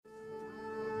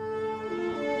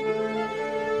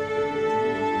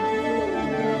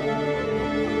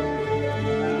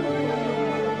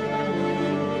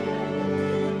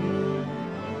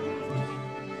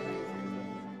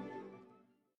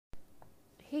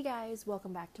Hey guys,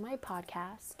 welcome back to my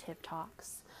podcast, Tip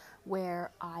Talks, where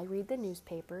I read the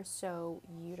newspaper so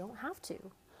you don't have to.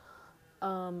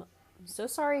 I'm so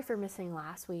sorry for missing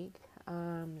last week.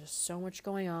 Just so much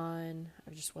going on.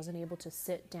 I just wasn't able to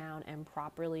sit down and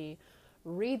properly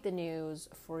read the news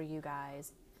for you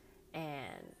guys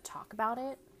and talk about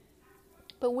it.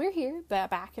 But we're here,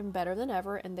 back and better than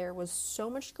ever, and there was so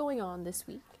much going on this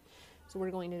week. So we're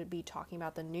going to be talking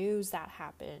about the news that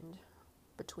happened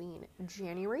between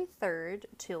January 3rd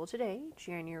till today,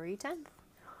 January 10th.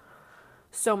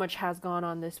 So much has gone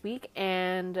on this week,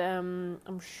 and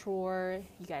I'm sure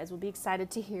you guys will be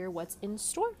excited to hear what's in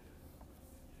store.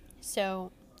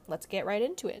 So let's get right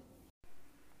into it.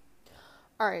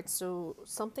 Alright, so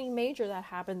something major that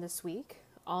happened this week.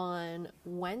 On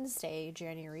Wednesday,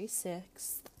 January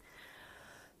 6th,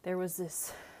 there was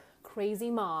this crazy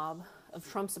mob of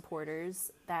Trump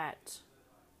supporters that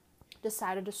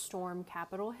decided to storm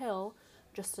Capitol Hill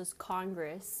just as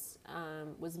Congress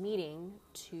was meeting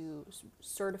to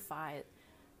certify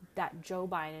that Joe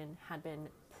Biden had been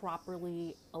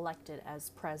properly elected as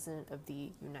President of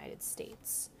the United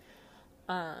States.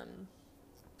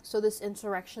 So this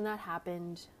insurrection that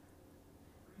happened,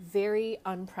 very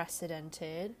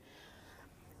unprecedented.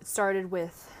 It started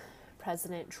with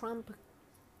President Trump,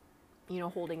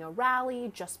 holding a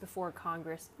rally just before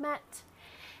Congress met,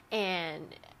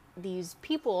 and these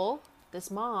people,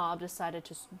 this mob, decided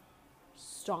to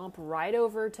stomp right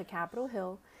over to Capitol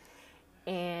Hill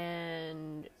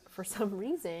and for some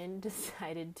reason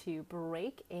decided to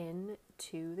break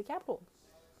into the Capitol.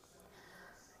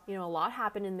 A lot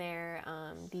happened in there.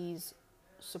 These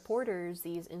supporters,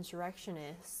 these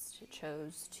insurrectionists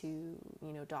chose to,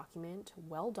 document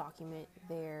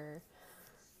their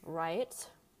riot,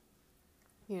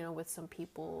 with some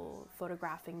people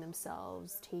photographing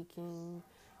themselves taking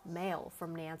mail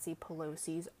from Nancy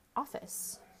Pelosi's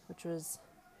office, which was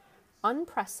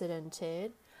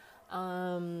unprecedented.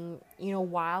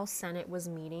 While Senate was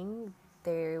meeting,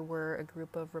 there were a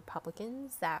group of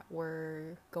Republicans that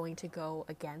were going to go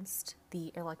against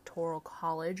the Electoral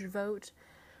College vote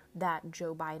that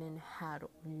Joe Biden had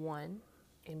won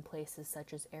in places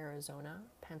such as Arizona,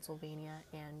 Pennsylvania,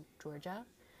 and Georgia.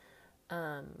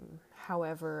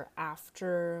 However,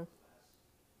 after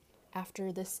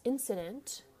this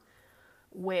incident,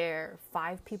 where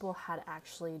 5 people had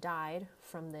actually died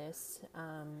from this,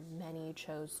 many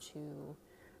chose to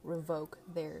revoke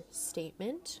their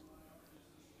statement.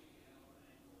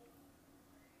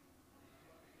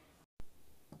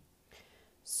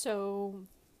 So,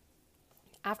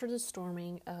 after the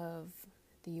storming of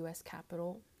the U.S.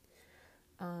 Capitol,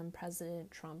 President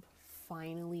Trump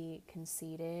finally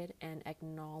conceded and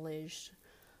acknowledged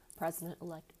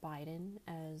President-elect Biden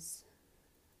as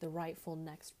the rightful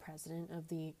next president of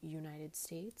the United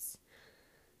States.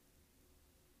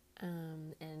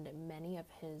 And many of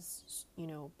his,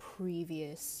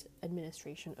 previous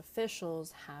administration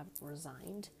officials have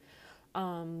resigned.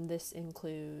 This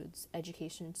includes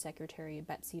Education Secretary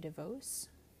Betsy DeVos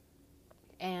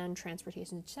and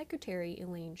Transportation Secretary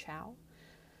Elaine Chao,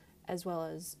 as well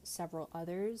as several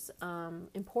others.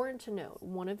 Important to note,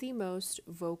 one of the more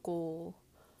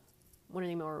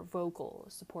vocal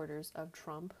supporters of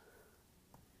Trump,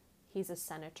 he's a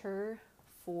senator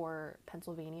for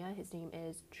Pennsylvania. His name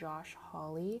is Josh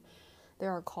Hawley.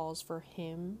 There are calls for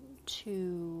him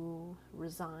to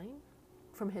resign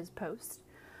from his post.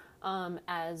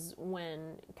 As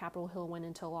when Capitol Hill went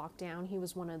into lockdown, he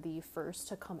was one of the first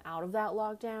to come out of that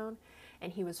lockdown,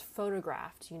 and he was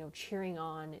photographed, cheering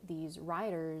on these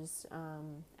rioters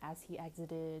as he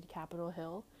exited Capitol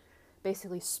Hill,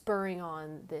 basically spurring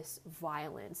on this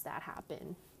violence that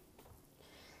happened.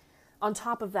 On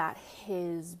top of that,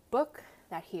 his book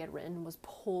that he had written was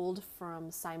pulled from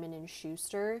Simon &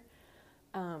 Schuster,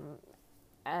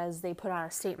 as they put out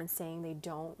a statement saying they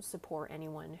don't support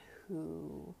anyone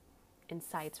who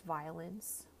incites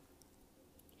violence.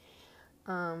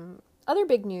 Other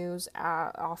big news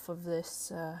off of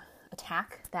this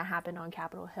attack that happened on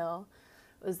Capitol Hill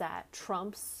was that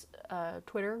Trump's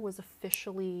Twitter was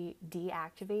officially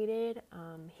deactivated.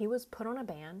 He was put on a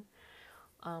ban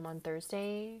on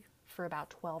Thursday for about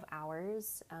 12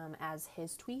 hours as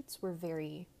his tweets were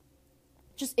very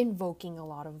just invoking a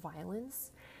lot of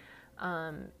violence.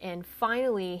 And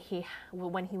finally,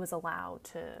 when he was allowed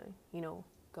to,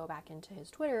 go back into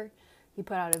his Twitter, he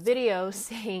put out a video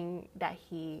saying that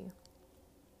he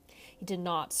did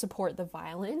not support the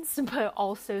violence, but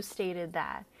also stated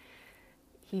that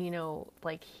he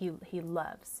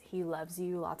loves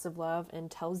you, lots of love, and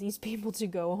tells these people to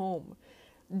go home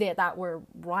that were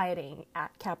rioting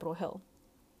at Capitol Hill.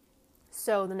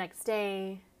 So the next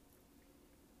day,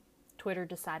 Twitter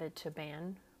decided to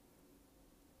ban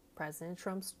President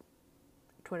Trump's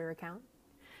Twitter account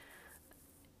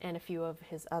and a few of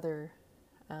his other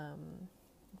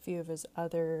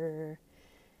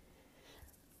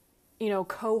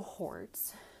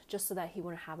cohorts, just so that he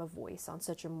wouldn't have a voice on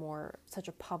such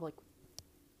a public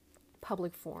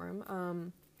forum.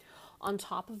 On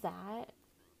top of that,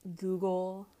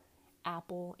 Google,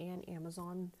 Apple, and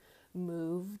Amazon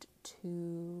moved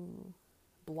to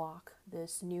block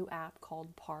this new app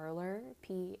called Parler,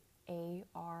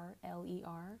 Parler.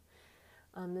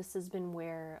 This has been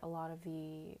where a lot of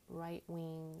the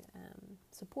right-wing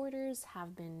supporters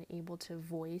have been able to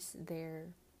voice their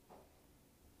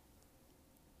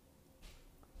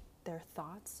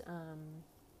thoughts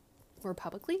more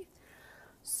publicly.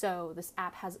 So this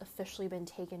app has officially been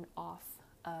taken off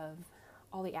of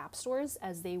all the app stores,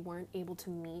 as they weren't able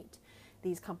to meet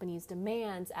these companies'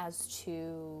 demands as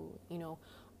to,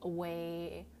 a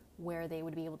way where they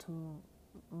would be able to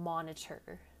monitor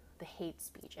the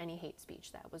any hate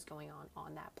speech that was going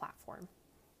on that platform.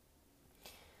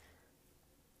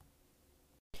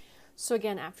 So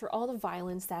again, after all the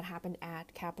violence that happened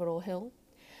at Capitol Hill,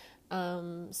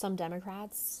 some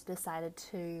Democrats decided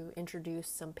to introduce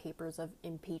some papers of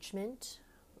impeachment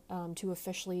to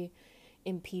officially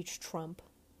impeach Trump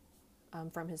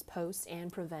from his post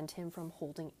and prevent him from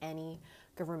holding any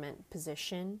government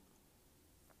position.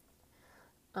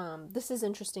 This is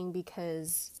interesting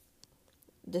because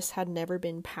this had never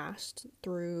been passed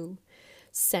through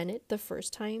Senate the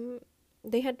first time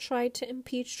they had tried to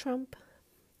impeach Trump.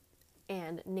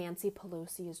 And Nancy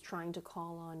Pelosi is trying to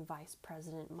call on Vice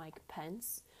President Mike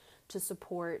Pence to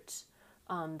support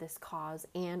this cause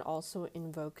and also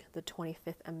invoke the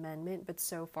 25th Amendment. But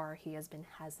so far he has been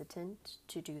hesitant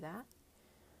to do that,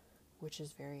 which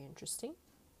is very interesting.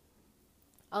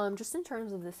 Just in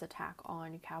terms of this attack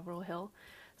on Capitol Hill,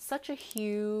 such a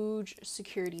huge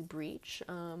security breach.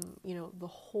 The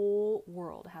whole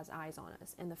world has eyes on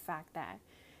us, and the fact that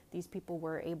these people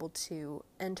were able to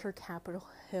enter Capitol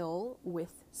Hill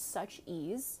with such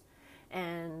ease,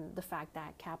 and the fact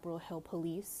that Capitol Hill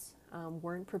police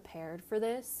weren't prepared for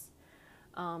this.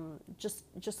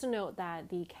 Just to note that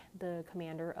the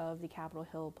commander of the Capitol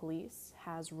Hill Police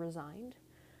has resigned,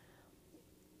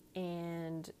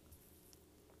 and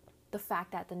the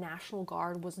fact that the National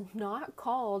Guard was not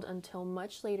called until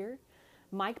much later.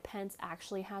 Mike Pence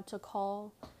actually had to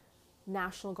call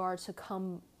National Guard to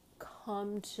come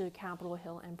to Capitol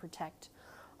Hill and protect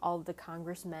all of the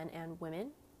congressmen and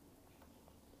women,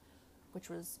 which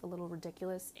was a little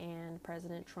ridiculous, and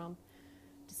President Trump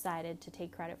decided to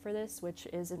take credit for this, which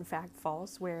is in fact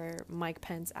false, where Mike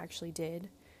Pence actually did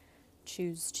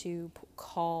choose to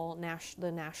call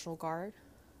the National Guard.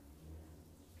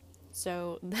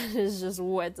 So that is just a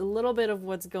little bit of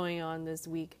what's going on this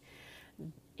week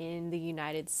in the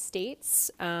United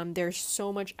States. There's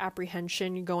so much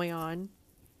apprehension going on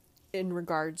in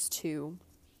regards to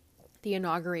the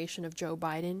inauguration of Joe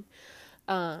Biden.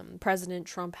 President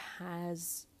Trump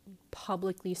has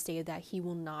publicly stated that he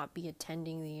will not be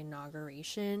attending the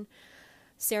inauguration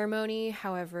ceremony.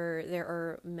 However, there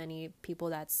are many people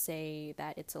that say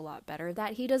that it's a lot better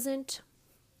that he doesn't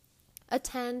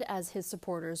attend, as his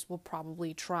supporters will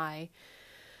probably try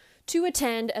to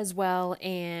attend as well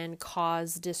and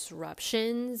cause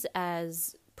disruptions,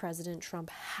 as President Trump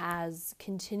has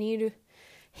continued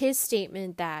his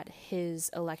statement that his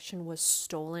election was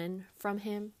stolen from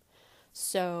him.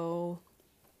 So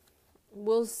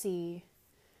we'll see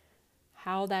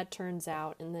how that turns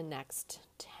out in the next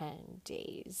 10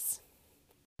 days.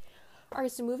 All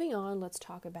right, so moving on, let's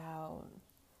talk about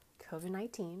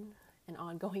COVID-19, an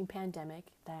ongoing pandemic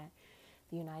that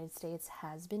the United States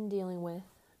has been dealing with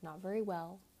not very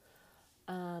well.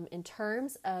 In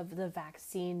terms of the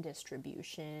vaccine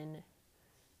distribution,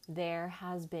 there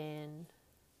has been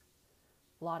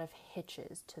a lot of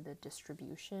hitches to the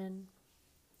distribution.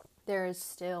 There is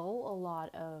still a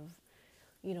lot of,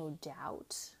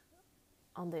 doubt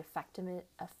on the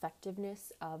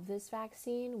effectiveness of this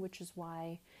vaccine, which is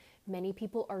why many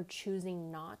people are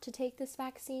choosing not to take this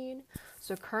vaccine.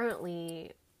 So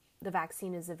currently, the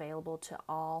vaccine is available to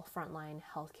all frontline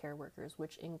healthcare workers,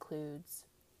 which includes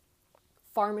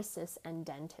pharmacists and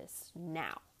dentists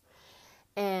now.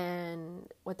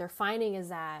 And what they're finding is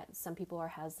that some people are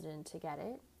hesitant to get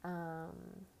it.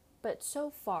 But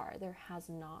so far, there has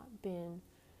not been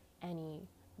any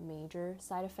major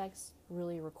side effects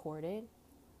really recorded.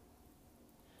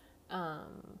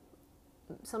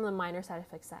 Some of the minor side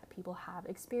effects that people have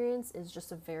experienced is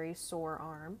just a very sore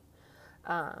arm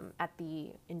at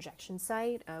the injection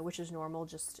site, which is normal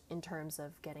just in terms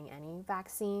of getting any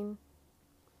vaccine.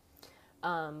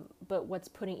 But what's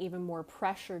putting even more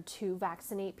pressure to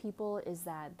vaccinate people is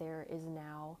that there is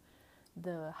now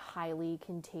the highly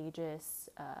contagious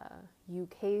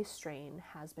UK strain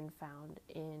has been found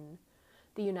in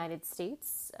the United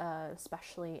States,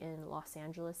 especially in Los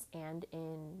Angeles and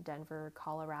in Denver,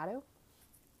 Colorado.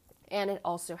 And it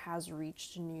also has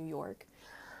reached New York.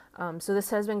 So this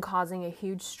has been causing a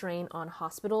huge strain on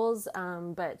hospitals,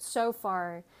 but so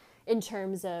far, in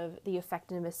terms of the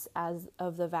effectiveness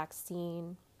of the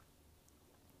vaccine,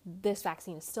 this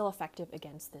vaccine is still effective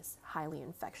against this highly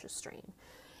infectious strain.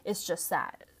 It's just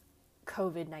that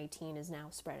COVID-19 is now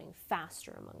spreading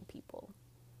faster among people.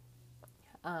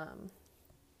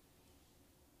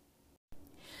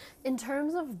 In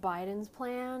terms of Biden's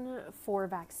plan for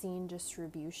vaccine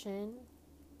distribution,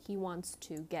 he wants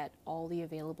to get all the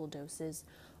available doses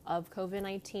of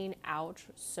COVID-19 out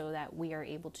so that we are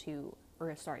able to,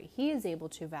 he is able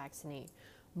to vaccinate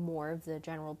more of the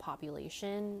general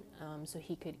population, so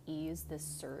he could ease this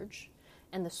surge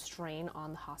and the strain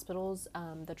on the hospitals.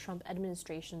 The Trump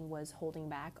administration was holding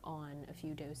back on a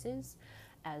few doses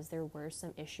as there were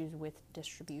some issues with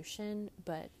distribution,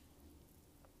 but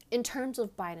in terms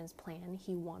of Biden's plan,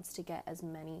 he wants to get as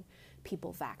many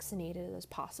people vaccinated as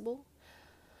possible.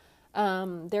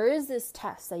 There is this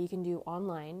test that you can do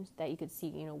online that you could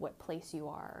see, what place you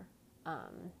are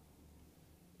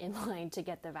in line to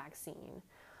get the vaccine.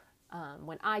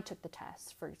 When I took the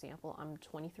test, for example, I'm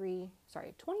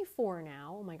 24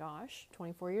 now, oh my gosh,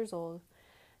 24 years old,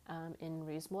 in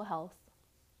reasonable health.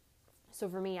 So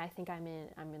for me, I think I'm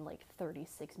in like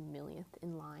 36 millionth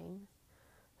in line,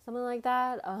 something like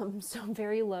that. So I'm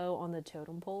very low on the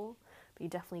totem pole, but you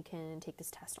definitely can take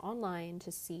this test online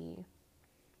to see,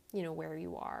 where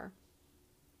you are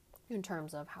in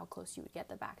terms of how close you would get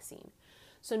the vaccine.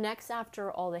 So next,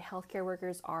 after all the healthcare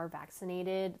workers are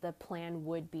vaccinated, the plan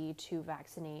would be to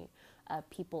vaccinate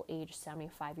people aged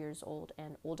 75 years old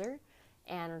and older,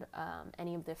 and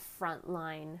any of the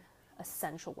frontline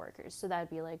essential workers. So that would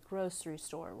be like grocery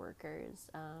store workers,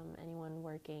 anyone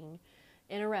working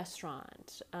in a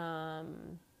restaurant,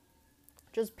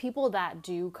 just people that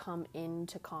do come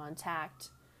into contact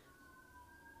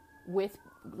with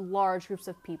large groups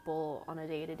of people on a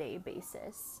day-to-day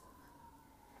basis,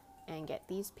 and get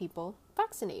these people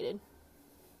vaccinated.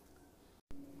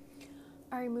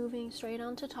 Alright, moving straight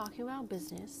on to talking about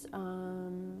business.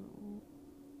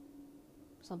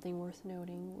 Something worth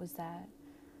noting was that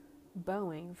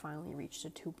Boeing finally reached a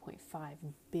 $2.5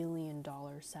 billion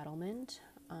settlement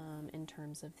in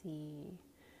terms of the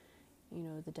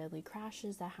deadly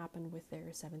crashes that happened with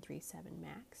their 737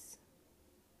 MAX.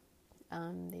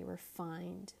 They were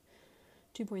fined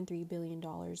 $2.3 billion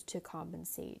to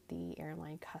compensate the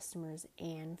airline customers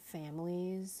and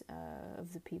families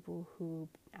of the people who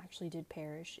actually did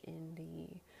perish in the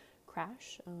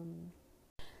crash.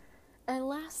 And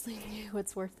lastly,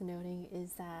 what's worth noting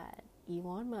is that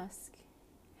Elon Musk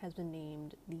has been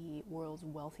named the world's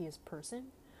wealthiest person.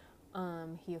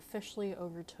 He officially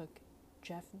overtook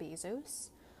Jeff Bezos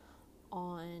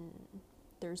on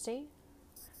Thursday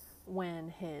when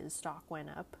his stock went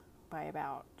up by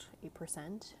about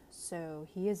 8%. So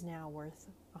he is now worth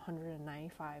 $195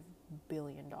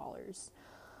 billion,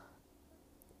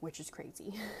 which is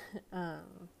crazy.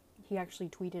 He actually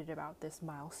tweeted about this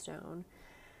milestone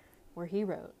where he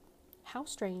wrote, "How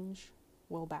strange,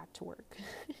 well, back to work."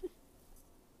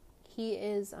 He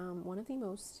is one of the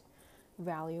most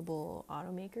valuable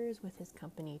automakers with his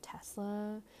company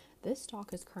Tesla. This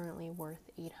stock is currently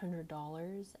worth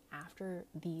 $800 after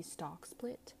the stock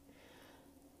split,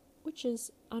 which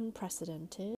is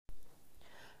unprecedented.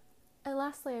 And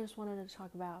lastly, I just wanted to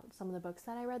talk about some of the books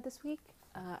that I read this week.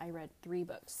 I read 3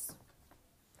 books.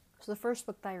 So the first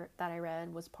book that I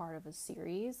read was part of a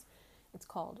series. It's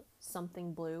called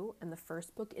Something Blue, and the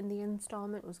first book in the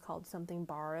installment was called Something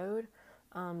Borrowed.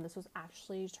 This was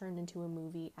actually turned into a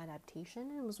movie adaptation.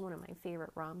 It was one of my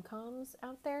favorite rom-coms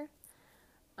out there.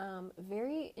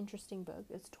 Very interesting book.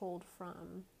 It's told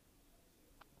from,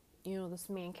 this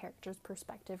main character's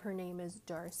perspective. Her name is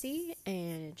Darcy,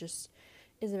 and it just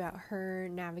is about her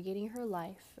navigating her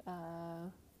life,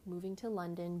 moving to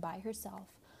London by herself,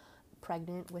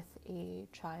 pregnant with a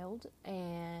child,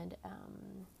 and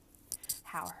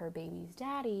how her baby's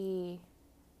daddy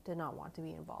did not want to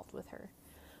be involved with her.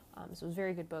 So it was a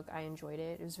very good book. I enjoyed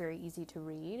it. It was very easy to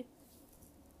read.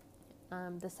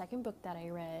 The second book that I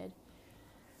read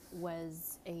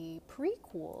was a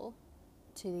prequel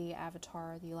to the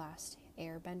Avatar: The Last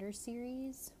Airbender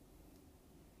series.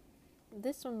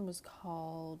 This one was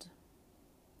called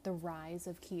The Rise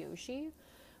of Kyoshi,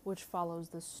 which follows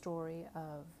the story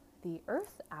of the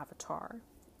Earth Avatar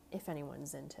if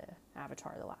anyone's into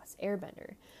Avatar: The Last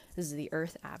Airbender. This is the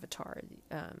Earth Avatar.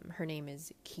 Her name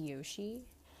is Kyoshi,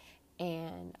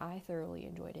 and I thoroughly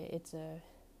enjoyed it. It's a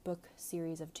book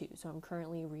series of 2, so I'm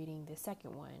currently reading the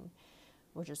second one,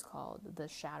 which is called The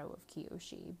Shadow of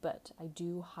Kyoshi, but I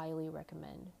do highly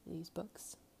recommend these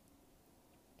books.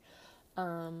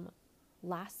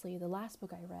 Lastly, the last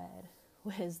book I read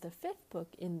was the 5th book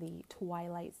in the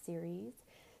Twilight series,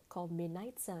 called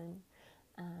Midnight Sun.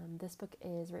 This book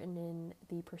is written in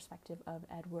the perspective of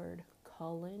Edward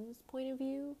Cullen's point of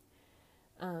view,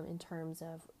 in terms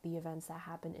of the events that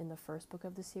happened in the first book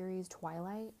of the series,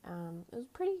 Twilight. It was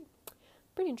pretty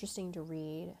interesting to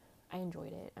read. I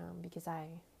enjoyed it because I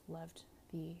loved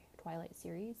the Twilight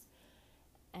series,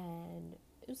 and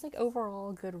it was like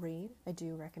overall a good read. I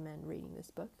do recommend reading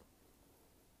this book.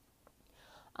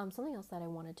 Something else that I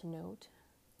wanted to note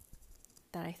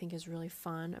that I think is really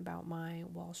fun about my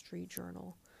Wall Street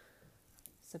Journal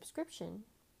subscription.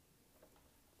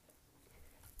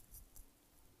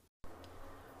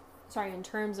 In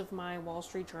terms of my Wall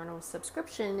Street Journal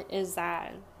subscription, is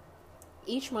that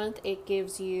each month it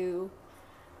gives you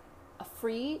a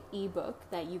free ebook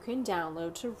that you can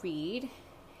download to read,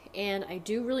 and I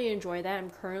do really enjoy that.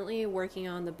 I'm currently working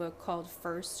on the book called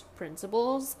First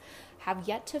Principles. Have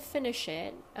yet to finish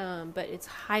it, but it's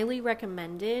highly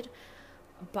recommended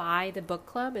by the book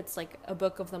club. It's like a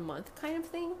book of the month kind of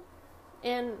thing,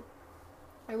 and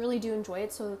I really do enjoy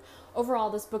it. So overall,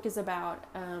 this book is about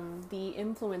the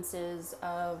influences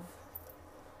of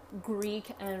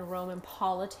Greek and Roman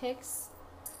politics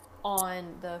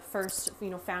on the first,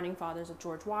 founding fathers of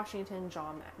George Washington,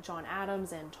 John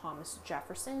Adams, and Thomas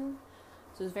Jefferson.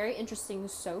 So it's very interesting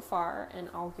so far, and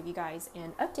I'll give you guys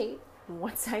an update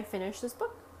once I finish this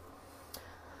book.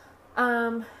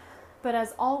 But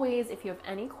as always, if you have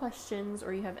any questions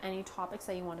or you have any topics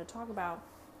that you want to talk about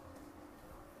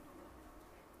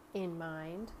in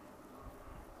mind,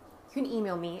 you can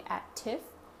email me at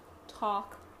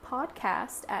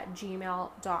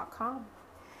tifftalkpodcast@gmail.com.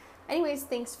 Anyways,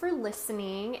 thanks for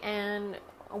listening, and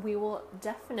we will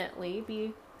definitely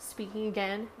be speaking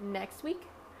again next week.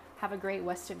 Have a great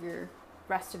rest of your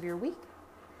week.